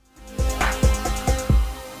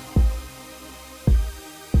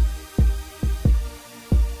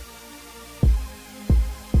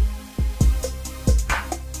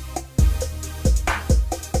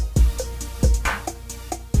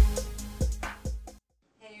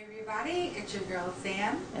everybody, it's your girl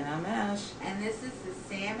Sam. And I'm Ash. And this is the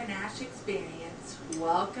Sam and Ash Experience.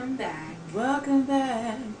 Welcome back. Welcome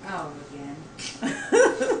back. Oh, again.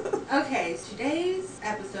 Okay, today's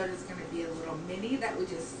episode is going to be a little mini that we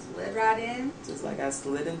just slid right in. Just like I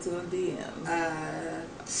slid into a DM.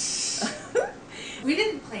 We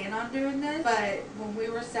didn't plan on doing this, but when we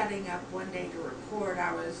were setting up one day to record,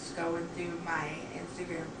 I was going through my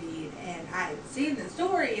Instagram feed and I had seen the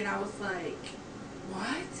story and I was like,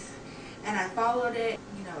 what? And I followed it,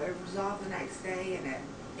 it resolved the next day and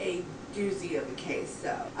a doozy of a case.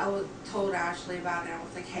 So I told Ashley about it and I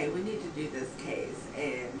was like, hey, we need to do this case,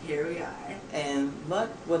 and here we are. And luck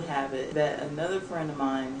would have it that another friend of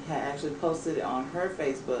mine had actually posted it on her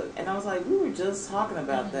Facebook, and I was like, we were just talking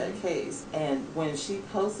about that case. And when she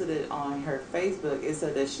posted it on her Facebook, it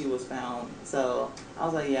said that she was found. So I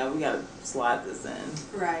was like, yeah, we gotta slide this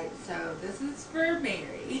in. Right, so this is for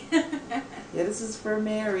Mary. Yeah, this is for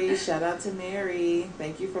Mary. Shout out to Mary.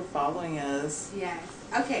 Thank you for following us. Yes.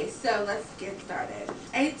 Okay, so let's get started.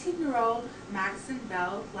 18-year-old Madison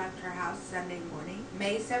Bell left her house Sunday morning,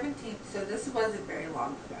 May 17th, so this wasn't very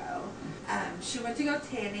long ago. She went to go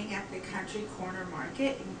tanning at the Country Corner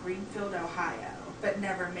Market in Greenfield, Ohio, but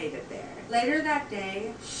never made it there. Later that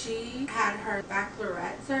day, she had her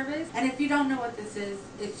baccalaureate service, and if you don't know what this is,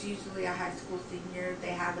 it's usually a high school senior.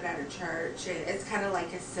 They have it at a church, and it's kind of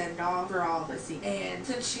like a send-off for all the seniors. And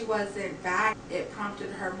since she wasn't back, it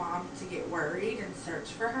prompted her mom to get worried and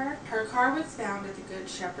search for her. Her car was found at the Good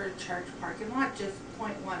Shepherd Church parking lot, just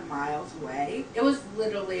 0.1 miles away. It was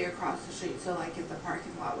literally across the street, so like if the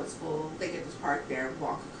parking lot was full, they could just park there and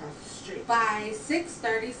walk across the street. By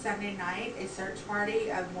 6:30 Sunday night, a search party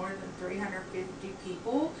of more than 350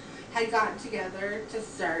 people had gotten together to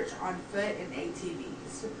search on foot in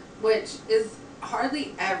ATVs, which is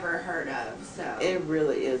hardly ever heard of. So It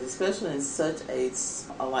really is, especially in such a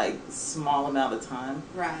small amount of time.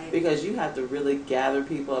 Right. Because you have to really gather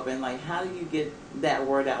people up, and how do you get that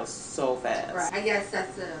word out so fast? Right. I guess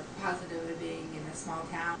that's the positive of being in a small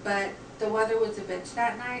town. But the weather was a bitch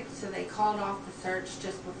that night, so they called off the search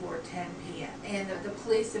just before 10 p.m. And the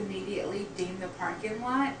police immediately deemed the parking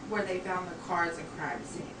lot where they found the car as a crime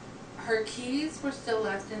scene. Her keys were still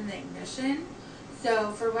left in the ignition,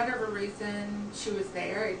 so for whatever reason she was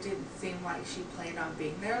there, it didn't seem like she planned on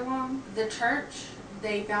being there long. The church,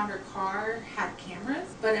 they found her car had cameras,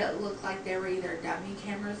 but it looked like they were either dummy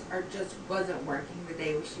cameras or just wasn't working the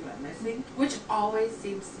day she went missing, which always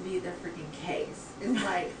seems to be the freaking case. It's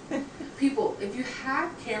like, people, if you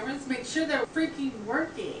have cameras, make sure they're freaking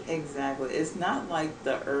working. Exactly. It's not like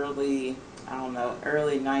the early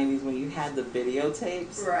 90s when you had the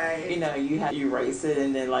videotapes. Right. You had to erase it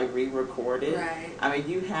and then re-record it. Right. I mean,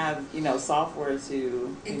 you have, software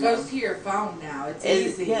to... It goes to your phone now. It's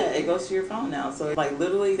easy. Yeah, it goes to your phone now. So,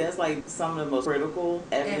 literally, that's, some of the most critical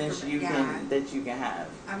evidence that you can have.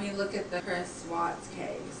 I mean, look at the Chris Watts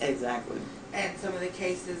case. Exactly. And some of the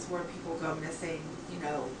cases where people go missing,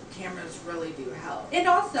 cameras really do help. And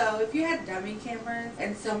also, if you had dummy cameras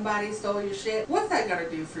and somebody stole your shit, what's that gonna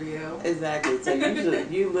do for you? Exactly. So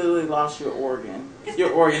you literally lost your organ.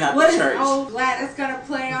 Your organ at the church. What is Gladys gonna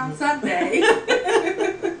play on Sunday?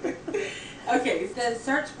 Okay, the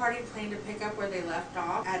search party planned to pick up where they left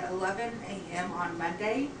off at 11 a.m. on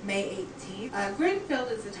Monday, May 18th.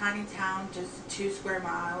 Greenfield is a tiny town, just 2 square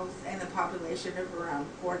miles, and a population of around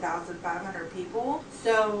 4,500 people.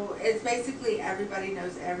 So it's basically everybody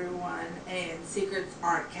knows everyone, and secrets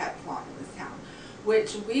aren't kept long in this town,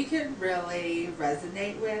 which we could really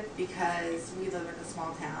resonate with because we live in a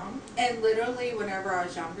small town. And literally, whenever I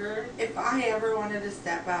was younger, if I ever wanted to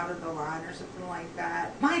step out of the line or something like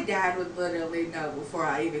that, my dad would literally know before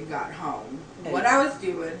I even got home what I was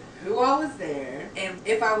doing, who I was there, and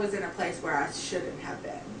if I was in a place where I shouldn't have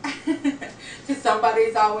been. Because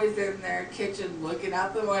somebody's always in their kitchen looking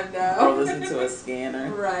out the window. Or listen to a scanner.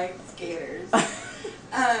 Right, scanners.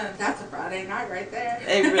 That's a Friday night right there.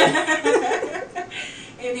 It really.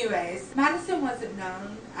 Anyways, Madison wasn't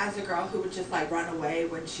known as a girl who would just run away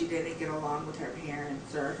when she didn't get along with her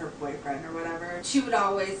parents or her boyfriend or whatever. She would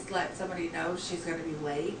always let somebody know she's going to be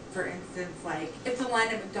late. For instance, if the line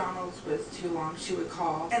at McDonald's was too long, she would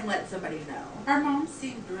call and let somebody know. Her mom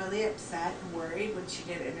seemed really upset and worried when she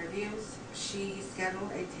did interviews. She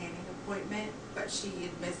scheduled a tanning appointment, but she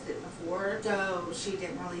had missed it before, so she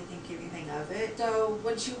didn't really think anything of it. So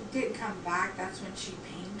when she didn't come back, that's when she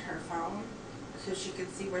pinged her phone so she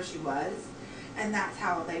could see where she was, and that's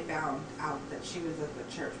how they found out that she was at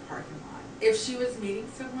the church parking lot. If she was meeting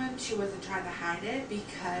someone, she wasn't trying to hide it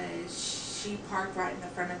because she parked right in the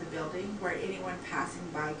front of the building where anyone passing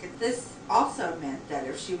by could. This also meant that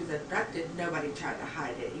if she was abducted, nobody tried to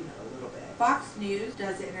hide it even a little bit. Fox News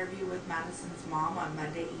does an interview with Madison's mom on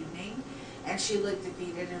Monday evening, and she looked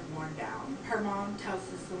defeated and worn down. Her mom tells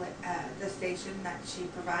the station that she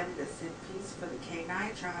provided a scent piece for the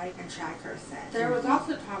canine to try and track her scent. There was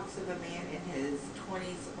also talks of a man in his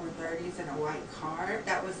 20s or 30s in a white car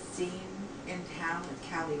that was seen in town with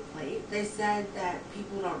Cali plate. They said that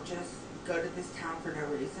people don't just go to this town for no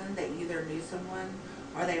reason. They either knew someone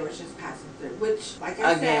or they was just passing through, which, like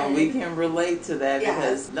I said... Again, we can relate to that, yeah,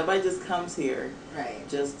 because nobody just comes here right,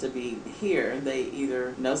 just to be here. They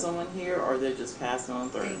either know someone here or they're just passing on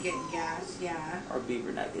through. and getting gas, yeah. Or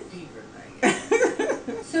beaver nuggets. Beaver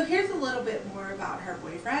nuggets. So here's a little bit more about her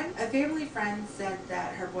boyfriend. A family friend said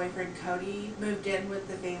that her boyfriend Cody moved in with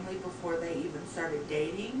the family before they even started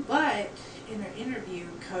dating, but in an interview,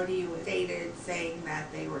 Cody was stated saying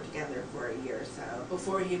that they were together for a year or so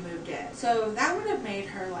before he moved in. So that would have made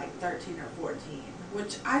her like 13 or 14,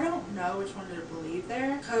 which I don't know which one to believe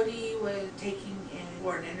there. Cody was taking in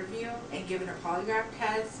for an interview and given a polygraph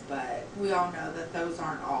test, but we all know that those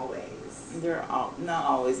aren't always. They're not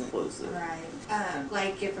always inclusive. Right.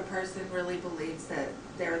 Like if a person really believes that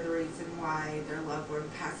they're the reason why their loved one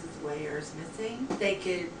passes away or is missing, they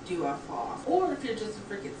could do a false. Or if you're just a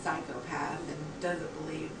freaking psychopath and doesn't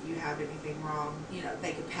believe you have anything wrong,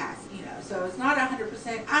 they could pass, So it's not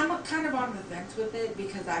 100%. I'm kind of on the fence with it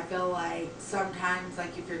because I feel like sometimes,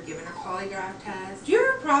 like if you're given a polygraph test, do you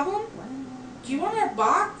have a problem? Wow. Do you want a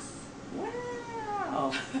box?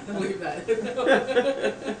 Wow. Leave that.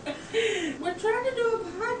 We're trying to do a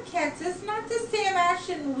podcast. It's not the Sam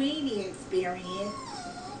Ashton Weenie experience.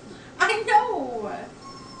 I know.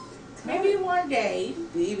 Maybe one day.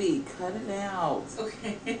 BB, cut it out.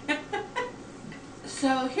 Okay.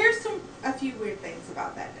 So here's a few weird things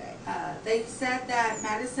about that day. They said that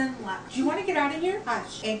Madison left. Do you want to get out of here?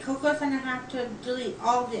 Hush. And Coco's gonna have to delete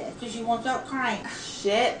all this because you won't stop crying.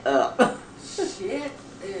 Shut up. Shit.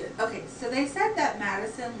 Okay, so they said that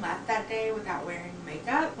Madison left that day without wearing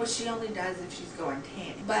makeup, which she only does if she's going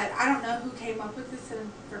tanning. But I don't know who came up with this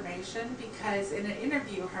information because in an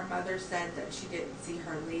interview, her mother said that she didn't see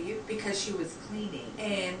her leave because she was cleaning.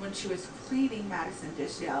 And when she was cleaning, Madison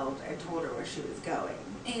just yelled and told her where she was going.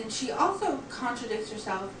 And she also contradicts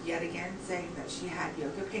herself yet again, saying that she had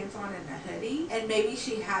yoga pants on and a hoodie. And maybe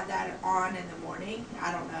she had that on in the morning.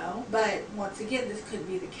 I don't know. But once again, this could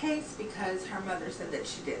be the case because her mother said that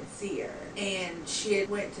she didn't see her. And she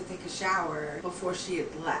had went to take a shower before she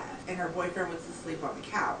had left. And her boyfriend was asleep on the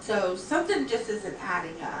couch. So something just isn't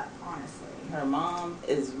adding up, honestly. Her mom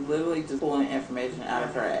is literally just pulling information out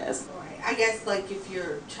of her ass. I guess, like, if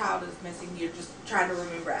your child is missing, you're just trying to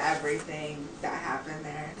remember everything that happened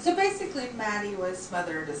there. So basically, Maddie was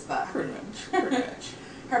smothered as fuck. Pretty much.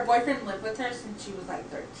 Her boyfriend lived with her since she was like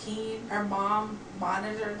 13. Her mom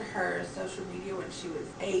monitored her social media when she was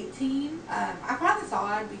 18. I find this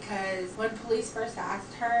odd because when police first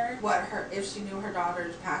asked her if she knew her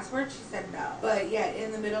daughter's password, she said no. But yet,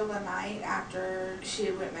 in the middle of the night after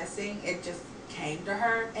she went missing, it just came to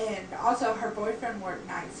her. And also her boyfriend worked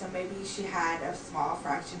nights, so maybe she had a small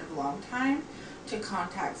fraction of alone time to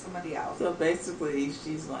contact somebody else. So basically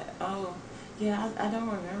she's like, oh yeah, I don't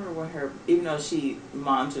remember what her, even though she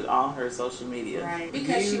monitored all her social media, right,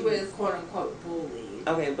 because she was quote unquote bullied.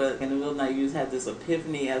 Okay, but in the middle of the night you just had this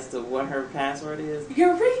epiphany as to what her password is.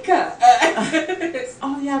 Eureka!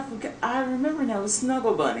 Oh yeah, I remember now, it was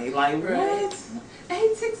Snuggle Bunny. Like, right. What?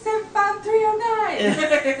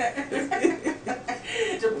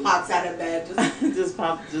 8675309. Just pops out of bed. just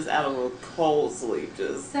out of a cold sleep.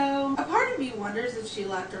 So a part of me wonders if she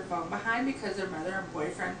left her phone behind because her mother and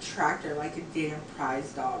boyfriend tracked her like a damn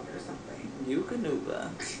prize dog or something. Eukanuba.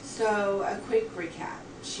 So a quick recap.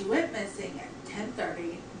 She went missing at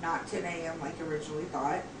 10:30, not 10 a.m. like originally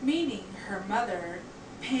thought, meaning her mother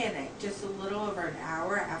panicked just a little over an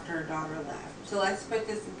hour after her daughter left. So let's put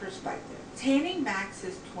this in perspective. Tanning max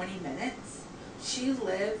is 20 minutes. She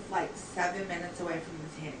lived like 7 minutes away from the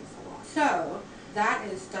tanning salon. So that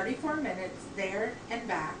is 34 minutes there and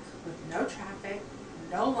back with no traffic,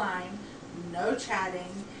 no line, no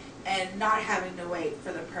chatting, and not having to wait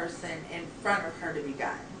for the person in front of her to be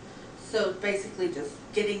done. So basically just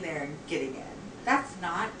getting there and getting in. That's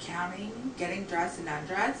not counting getting dressed and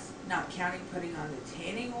undressed, not counting putting on the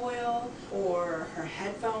tanning oil or her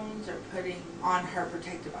headphones or putting on her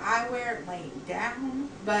protective eyewear, laying down.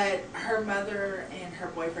 But her mother and her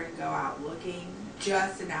boyfriend go out looking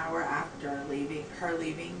just an hour after leaving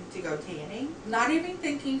to go tanning. Not even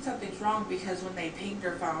thinking something's wrong because when they pinged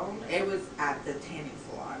her phone, it was at the tanning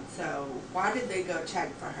salon. on. So why did they go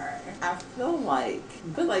check for her? I feel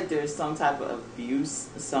like there's some type of abuse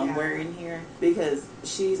somewhere in here, because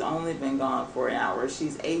she's only been gone for an hour.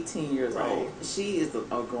 She's 18 years old. She is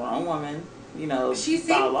a grown woman. You know, she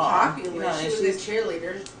seemed popular. You know, she was a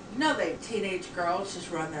cheerleader. You know, they teenage girls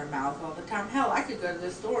just run their mouth all the time. Hell, I could go to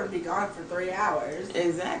the store and be gone for 3 hours.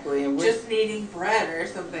 Exactly. And just needing bread or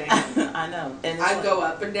something. I know. And I'd go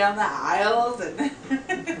up and down the aisles and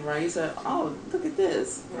right. You said, "Oh, look at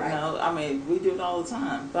this." Right. You know, I mean, we do it all the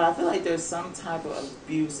time. But I feel like there's some type of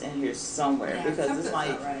abuse in here somewhere, because it's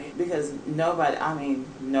like because nobody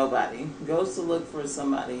goes to look for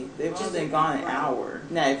somebody. They've just been gone an hour.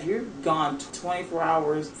 Now, if you're gone 24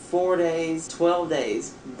 hours, 4 days, 12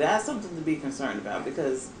 days. That's something to be concerned about,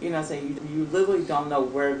 because, you know what I'm saying, you literally don't know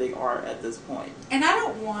where they are at this point. And I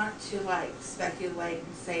don't want to, speculate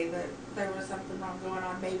and say that there was something wrong going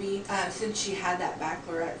on. Maybe since she had that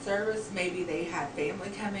bachelorette service, maybe they had family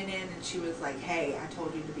coming in and she was like, hey, I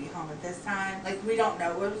told you to be home at this time. Like, we don't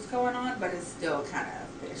know what was going on, but it's still kind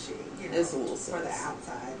of fishy, you know, it's a little for the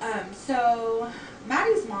outside. So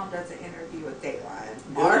Maddie's mom does an interview with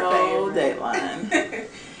Dateline. Good old Dateline.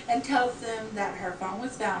 And tells them that her phone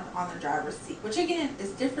was found on the driver's seat, which again is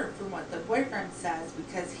different from what the boyfriend says,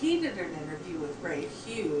 because he did an interview with Ray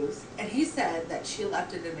Hughes and he said that she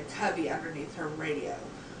left it in a cubby underneath her radio,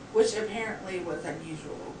 which apparently was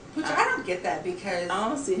unusual. Which I don't get that, because I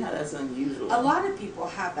don't see how that's unusual. A lot of people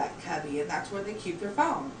have that cubby and that's where they keep their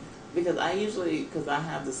phone. Because I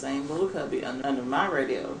have the same little cubby under my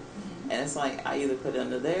radio, and it's like I either put it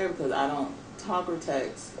under there because I don't talk or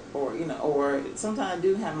text, or or sometimes I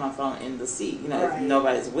do have my phone in the seat. If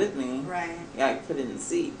nobody's with me, I put it in the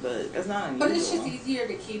seat. But it's not unusual. But it's just easier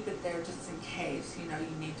to keep it there just in case you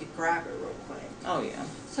need to grab it real quick. Oh yeah.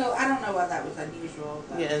 So I don't know why that was unusual.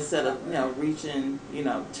 But yeah, instead of reaching,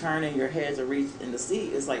 turning your head to reach in the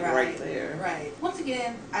seat, it's like right there. Right. Once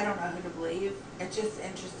again, I don't know who to believe. It's just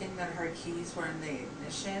interesting that her keys were in the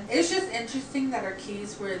ignition. It's just interesting that her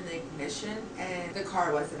keys were in the ignition and the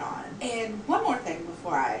car wasn't on. And one more thing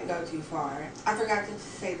before I go too far. I forgot to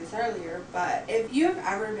say this earlier, but if you have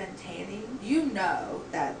ever been tanning, you know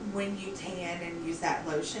that when you tan and use that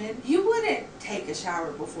lotion, you wouldn't take a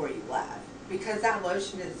shower before you left. Because that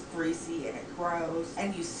lotion is greasy and it grows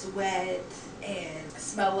and you sweat and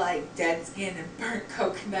smell like dead skin and burnt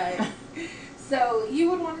coconut. So you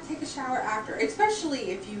would want to take a shower after,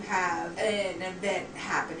 especially if you have an event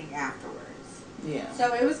happening afterwards. Yeah.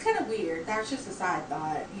 So it was kind of weird. That's just a side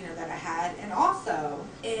thought, that I had. And also,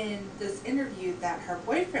 in this interview that her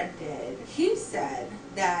boyfriend did, he said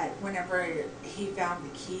that whenever he found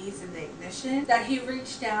the keys in the ignition, that he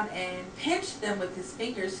reached down and pinched them with his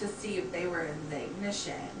fingers to see if they were in the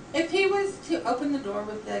ignition. If he was to open the door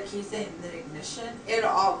with the keys in the ignition, it'll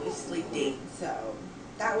obviously ding. So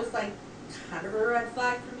that was kind of a red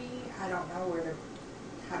flag for me. I don't know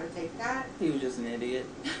how to take that. He was just an idiot.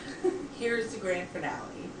 Here's the grand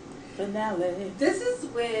finale. Finale. This is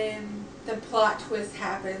when the plot twist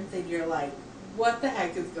happens and you're like, what the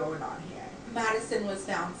heck is going on here? Madison was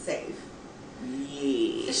found safe.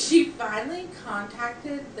 Yeah. She finally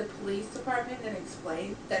contacted the police department and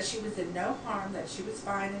explained that she was in no harm, that she was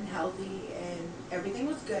fine and healthy and everything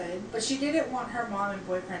was good. But she didn't want her mom and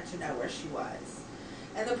boyfriend to know where she was.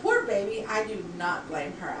 And the poor baby, I do not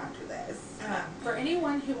blame her after this. For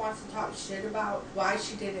anyone who wants to talk shit about why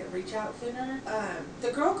she didn't reach out sooner,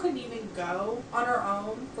 the girl couldn't even go on her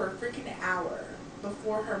own for a freaking hour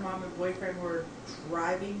before her mom and boyfriend were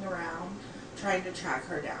driving around trying to track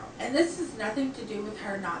her down. And this has nothing to do with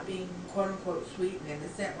her not being quote-unquote sweet and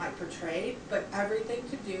innocent like portrayed, but everything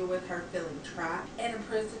to do with her feeling trapped and in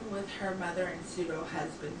prison with her mother and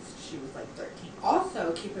pseudo-husband since she was 13.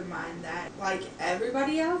 Also, keep in mind that like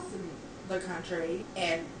everybody else in the country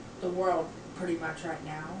and the world pretty much right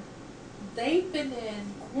now, they've been in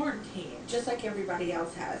quarantine just like everybody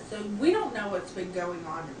else has. So we don't know what's been going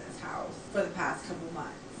on in this house for the past couple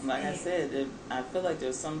months. Like I said, I feel like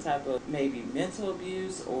there's some type of maybe mental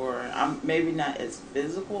abuse, or maybe not as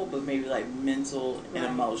physical, but maybe mental and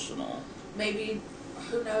emotional. Maybe,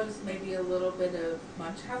 who knows, maybe a little bit of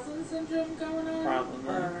Munchausen syndrome going on. Probably.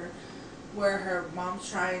 Or where her mom's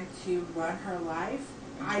trying to run her life.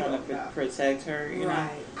 I don't know. Protect her, you know.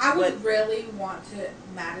 I would really want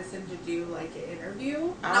Madison to do an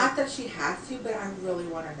interview. Not that she has to, but I really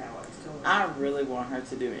want to know what's going on. I really want her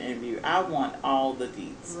to do an interview. I want all the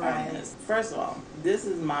deets on this. First of all, this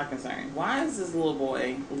is my concern. Why is this little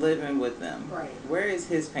boy living with them? Right. Where is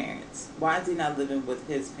his parents? Why is he not living with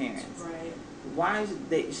his parents? Right. Why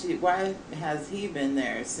has he been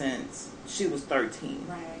there since she was 13?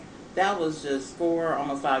 Right. That was just 4,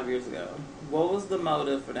 almost 5 years ago. What was the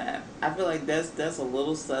motive for that? I feel like that's a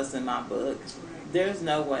little sus in my book. Right. There's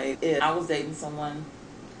no way. If I was dating someone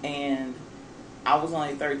and I was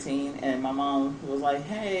only 13 and my mom was like,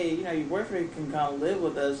 hey, you know, your boyfriend can come live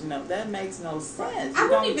with us, you know, that makes no sense. I You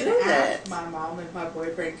wouldn't don't even do ask that. my mom if my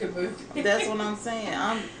boyfriend could move in. That's what I'm saying.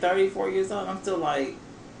 I'm 34 years old. I'm still like,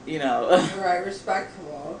 you know. Right,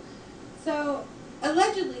 respectful. So,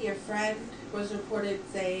 allegedly a friend was reported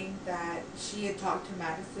saying that she had talked to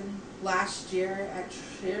Madison last year at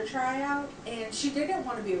cheer tryout, and she didn't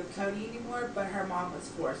want to be with Cody anymore, but her mom was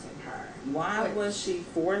forcing her. Why was she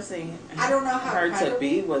forcing I don't know how her credible, to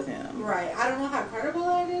be with him? Right. I don't know how credible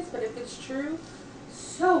that is, but if it's true,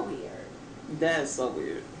 so weird. That is so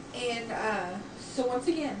weird. And so once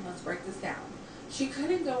again, let's break this down. She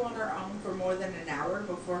couldn't go on her own for more than an hour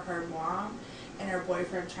before her mom and her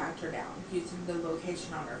boyfriend tracked her down using the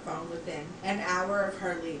location on her phone within an hour of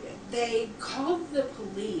her leaving. They called the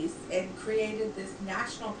police and created this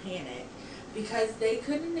national panic because they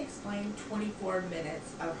couldn't explain 24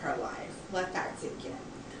 minutes of her life. Let that sink in.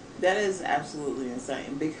 That is absolutely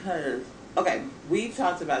insane because, okay, we've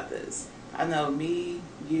talked about this. I know me,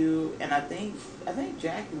 you, and I think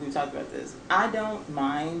Jackie, we talked about this. I don't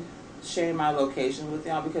mind sharing my location with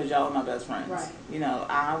y'all because y'all are my best friends. Right. You know,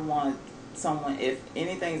 I want someone, if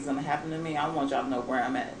anything's going to happen to me, I want y'all to know where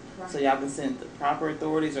I'm at. Right. So y'all can send the proper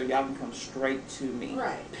authorities or y'all can come straight to me.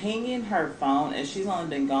 Right. Pinging her phone and she's only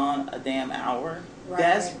been gone a damn hour.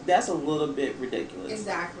 Right. That's a little bit ridiculous.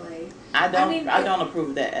 Exactly. I don't approve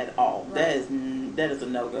of that at all. Right. That is a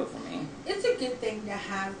no-go for me. It's a good thing to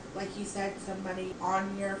have, like you said, somebody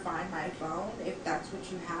on your Find My Phone, if that's what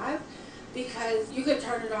you have, because you could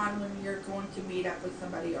turn it on when you're going to meet up with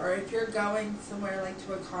somebody, or if you're going somewhere like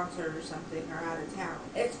to a concert or something, or out of town.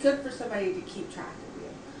 It's good for somebody to keep track of you.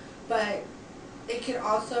 But it can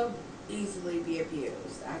also easily be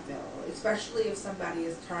abused, I feel, especially if somebody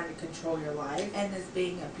is trying to control your life and is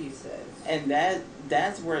being abusive. And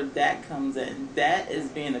that's where that comes in. That is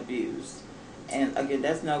being abused. And again,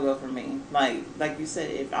 that's no go for me. Like you said,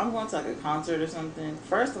 if I'm going to like a concert or something,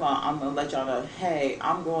 first of all, I'm going to let y'all know, hey,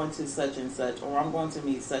 I'm going to such and such, or I'm going to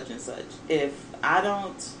meet such and such. If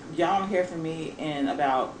y'all don't hear from me in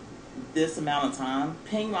about this amount of time,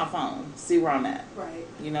 ping my phone, see where I'm at. Right.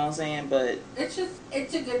 You know what I'm saying? But it's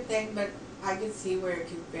a good thing, but I can see where it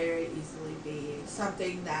could very easily be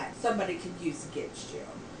something that somebody could use against you.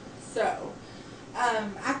 So,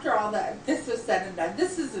 after all that, this was said and done,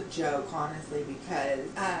 this is a joke, honestly, because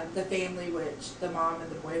the family, which the mom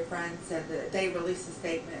and the boyfriend said that they released a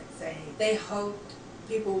statement saying they hoped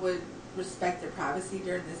people would respect their privacy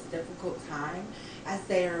during this difficult time as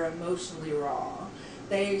they are emotionally raw.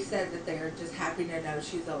 They said that they are just happy to know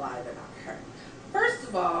she's alive and not hurt. First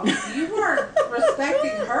of all, you weren't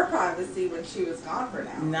respecting her privacy when she was gone for an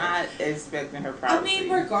hour. Not expecting her privacy. I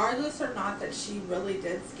mean, regardless or not that she really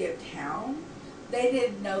did skip town, they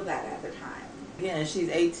didn't know that at the time. Again, she's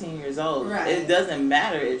 18 years old. Right. It doesn't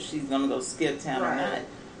matter if she's going to go skip town or not.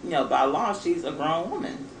 You know, by law, she's a grown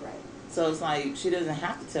woman. Right. So it's like, she doesn't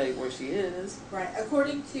have to tell you where she is. Right.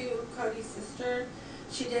 According to Cody's sister,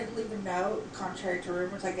 she didn't leave a note, contrary to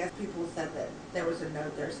rumors. I guess people said that there was a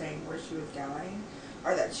note there saying where she was going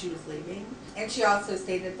or that she was leaving. And she also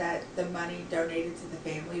stated that the money donated to the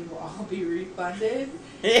family will all be refunded.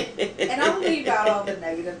 And I'll leave out all the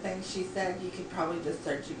negative things she said. You could probably just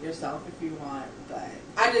search it yourself if you want. But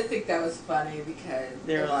I just think that was funny because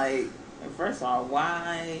they're like, first of all,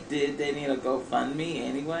 why did they need a GoFundMe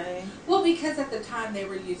anyway? Well, because at the time they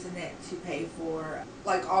were using it to pay for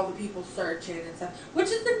like all the people searching and stuff, which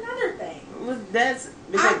is another thing. Well,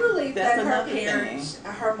 I believe that her parents,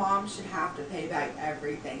 her mom should have to pay back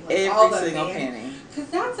everything, like every all the single penny, because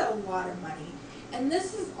that's a lot of money. And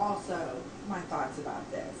this is also my thoughts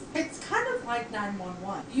about this. It's kind of like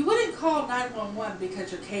 911. You wouldn't call 911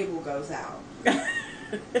 because your cable goes out.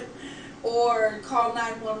 Or call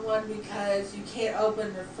 911 because you can't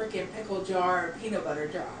open a freaking pickle jar or peanut butter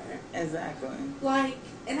jar. Exactly. Like,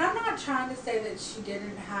 and I'm not trying to say that she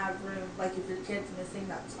didn't have room, like if your kid's missing,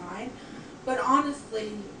 that's fine. But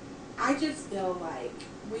honestly, I just feel like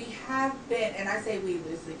we have been, and I say we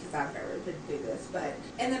loosely because I've never been through this, but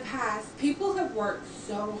in the past, people have worked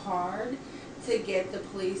so hard to get the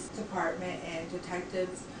police department and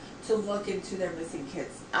detectives to look into their missing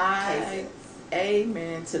kids' cases.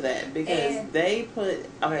 Amen to that, because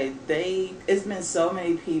it's been so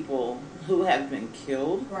many people who have been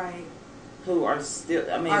killed. Right. who are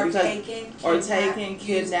still, I mean, Are because taking,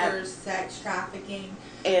 kidnapped, users, sex trafficking.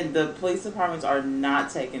 and the police departments are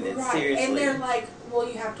not taking it seriously. And they're like, well,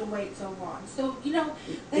 you have to wait so long. So, you know,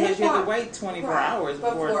 because you have to wait 24 hours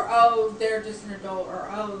before, oh, they're just an adult, or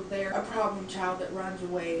oh, they're a problem child that runs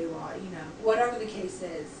away, while, you know, whatever the case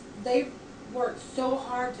is. They worked so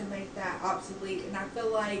hard to make that obsolete, and I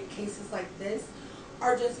feel like cases like this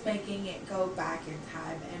are just making it go back in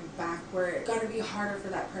time and back where it's going to be harder for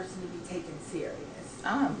that person to be taken serious.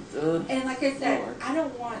 And like I said, Lord. I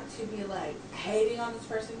don't want to be like hating on this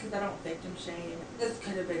person because I don't victim shame. This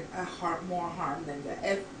could have been more harm than good.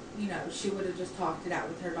 If, you know, she would have just talked it out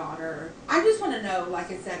with her daughter. I just want to know, like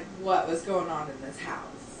I said, what was going on in this house.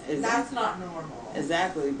 Exactly. That's not normal.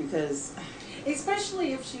 Exactly, because...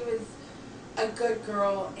 especially if she was a good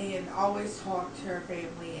girl and always talked to her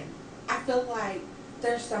family, and I feel like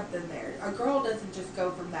there's something there. A girl doesn't just go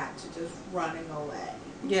from that to just running away.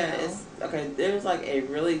 Yeah, you know? It's okay. There's like a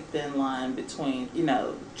really thin line between, you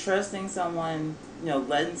know, trusting someone, you know,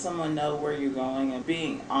 letting someone know where you're going and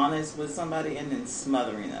being honest with somebody, and then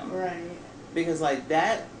smothering them. Right. Because like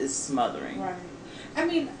that is smothering. Right. I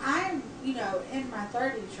mean, I'm, you know, in my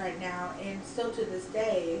 30s right now, and still to this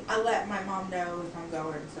day, I let my mom know if I'm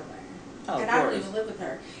going somewhere. Oh, and I don't even live with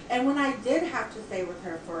her. And when I did have to stay with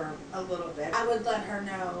her for a little bit, I would let her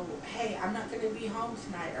know, hey, I'm not going to be home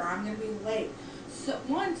tonight, or I'm going to be late. So,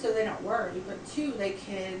 one, so they don't worry, but two, they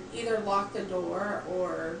can either lock the door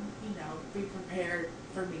or, you know, be prepared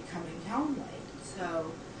for me coming home late.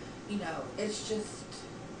 So, you know, it's just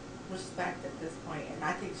respect at this point, and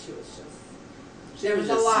I think she was just, there was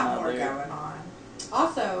a lot more going on.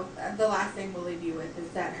 Also, the last thing we'll leave you with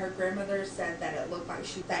is that her grandmother said that it looked like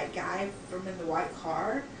that guy from in the white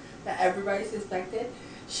car that everybody suspected,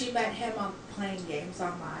 she met him on playing games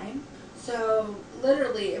online. So,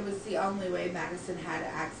 literally, it was the only way Madison had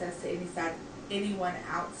access to anyone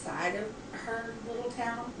outside of her little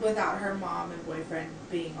town without her mom and boyfriend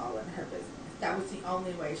being all in her business. That was the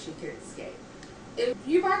only way she could escape. If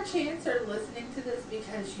you by chance are listening to this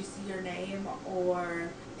because you see your name, or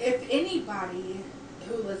if anybody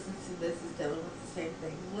who listens to this is dealing with the same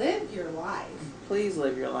thing, live your life. Please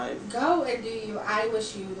live your life. Go and do you. I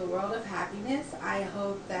wish you the world of happiness. I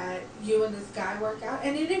hope that you and this guy work out.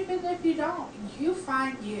 And even if you don't, you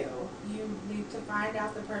find you. You need to find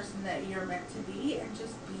out the person that you're meant to be and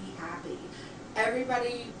just be happy.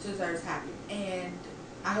 Everybody deserves happiness. And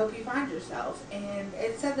I hope you find yourself. And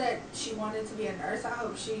it said that she wanted to be a nurse. I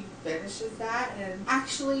hope she finishes that and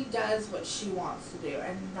actually does what she wants to do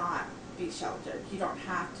and not be sheltered. You don't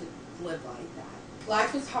have to live like that.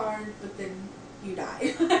 Life is hard, but then you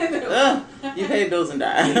die. You pay bills and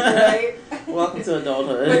die. Right? Welcome to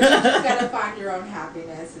adulthood. But you just gotta find your own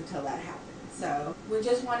happiness until that happens. So we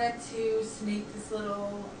just wanted to sneak this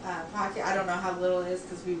little podcast. I don't know how little it is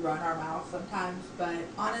because we run our mouth sometimes, but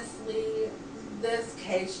honestly, this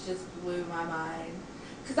case just blew my mind.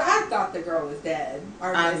 Because I thought the girl was dead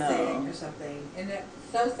or missing or something. And it's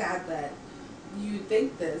so sad that you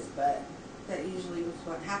think this, but that usually was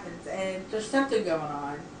what happens. And there's something going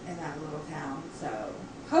on in that little town. So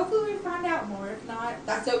hopefully we find out more. If not,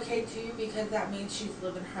 that's okay too, because that means she's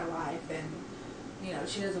living her life and, you know,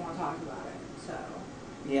 she doesn't want to talk about it. So.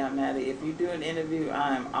 Yeah, Maddie, if you do an interview,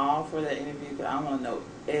 I'm all for that interview because I want to know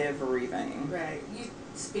everything. Right. You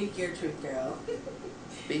speak your truth, girl.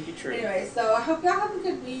 Speak your truth. Anyway, so I hope y'all have a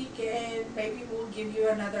good week, and maybe we'll give you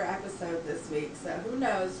another episode this week. So who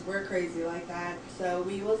knows? We're crazy like that. So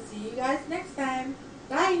we will see you guys next time.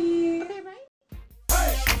 Bye.